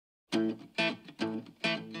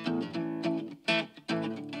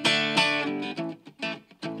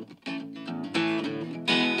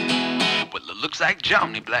Looks like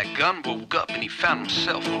Johnny BlackGun woke up and he found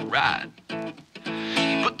himself a ride.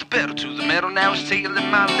 He put the pedal to the metal, now he's tailing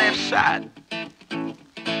my left side.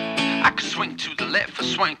 I could swing to the left or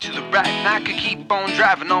swing to the right, and I could keep on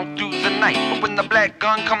driving all through the night. But when the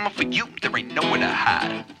BlackGun coming for you, there ain't nowhere to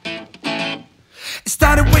hide. It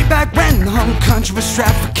started way back when the whole country was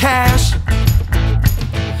strapped for cash.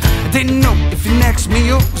 I didn't know if your next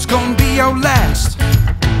meal was gonna be your last.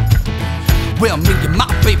 Well, me and my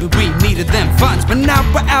baby, we needed them funds, but now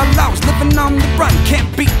we're outlaws living on the run. Can't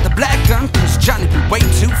beat the BlackGun, cause Johnny be way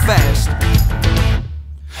too fast.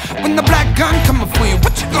 When the BlackGun coming for you,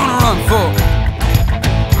 what you gonna run for?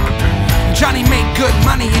 Johnny made good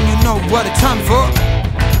money and you know what it's time for.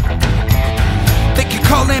 They can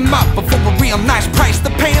call him up for a real nice price.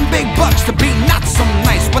 They're paying big bucks to be not so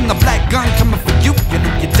nice. When the BlackGun coming for you, you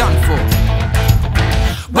know you're done for.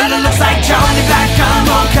 Well, it looks like Johnny BlackGun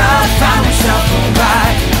woke up, found himself a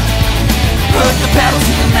ride. Put the pedal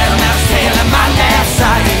to the metal, now he's tailing my left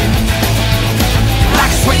side. Like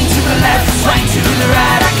a swing to the left, swing to the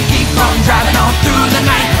right, I can keep on driving all through the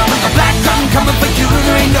night. When the BlackGun coming for you,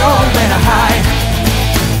 there ain't nowhere to hide.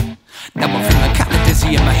 Now I'm feeling kinda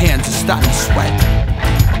dizzy and my hands are starting to sweat.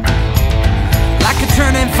 Like a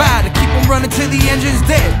turning fire to keep on running till the engine's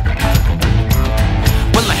dead.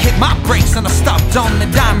 Well, I hit my brakes and I stopped on the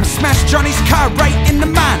dime and smashed Johnny's car right in the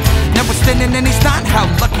mine. Now we're standing and he's not. How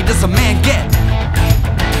lucky does a man get?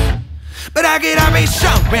 But I get out and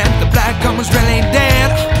the BlackGun was really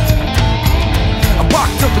dead. I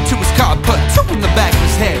walked over to his car, put two in the back of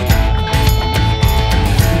his head.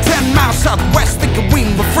 10 miles southwest, thinking we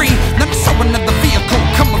were free. Then I saw another vehicle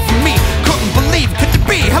coming for me. Couldn't believe, could it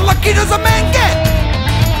be? How lucky does a man get?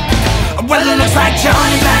 Well, it looks like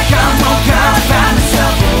Johnny BlackGun woke up, found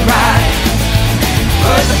himself a ride.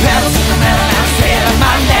 Put the pedal to the metal, now he's tailing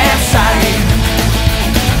my left side.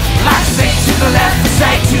 Like say to the left,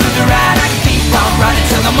 say to the right, I can keep on running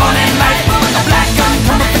till the morning light. But when the BlackGun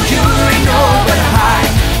coming for you, there ain't nowhere to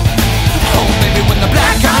hide. Oh, baby, when the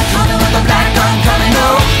BlackGun coming, when the BlackGun coming,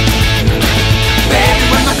 oh. Baby,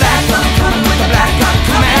 when the BlackGun coming, when the BlackGun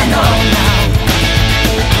coming, oh, now.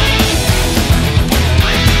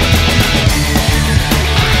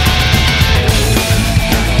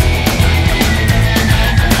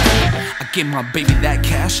 Gave my baby that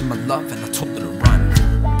cash and my love, and I told her to run.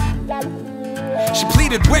 She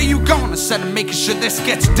pleaded, where you going? I said, I'm making sure this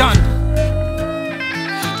gets done.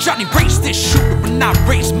 Johnny raised his shooter and I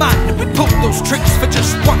raised mine, and we pulled those triggers for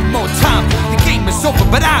just one more time. The game is over,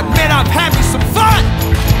 but I admit I'm having some fun.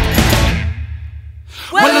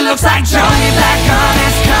 Well, it looks like Johnny BlackGun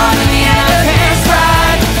has come to the end of his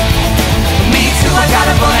ride. Me too, I got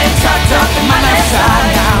a bullet tucked up in my left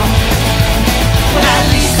side now. Well, at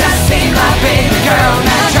least I see my baby girl.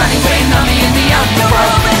 Now Johnny waiting on me in the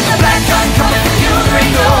underworld. When the BlackGun coming for you, there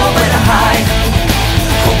ain't nowhere to hide.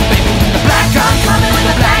 Oh, baby, when the BlackGun coming, when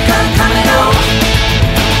the BlackGun coming, oh.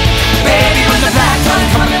 Baby, when the BlackGun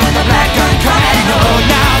coming, when the BlackGun coming, oh,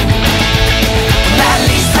 now. Well, at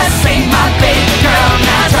least I see my baby girl.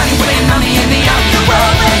 Now Johnny waiting on me in the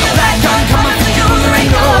underworld. When the BlackGun coming for you, there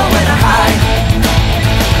ain't nowhere to hide.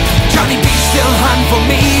 Johnny B still hunting for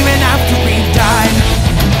me even after he died.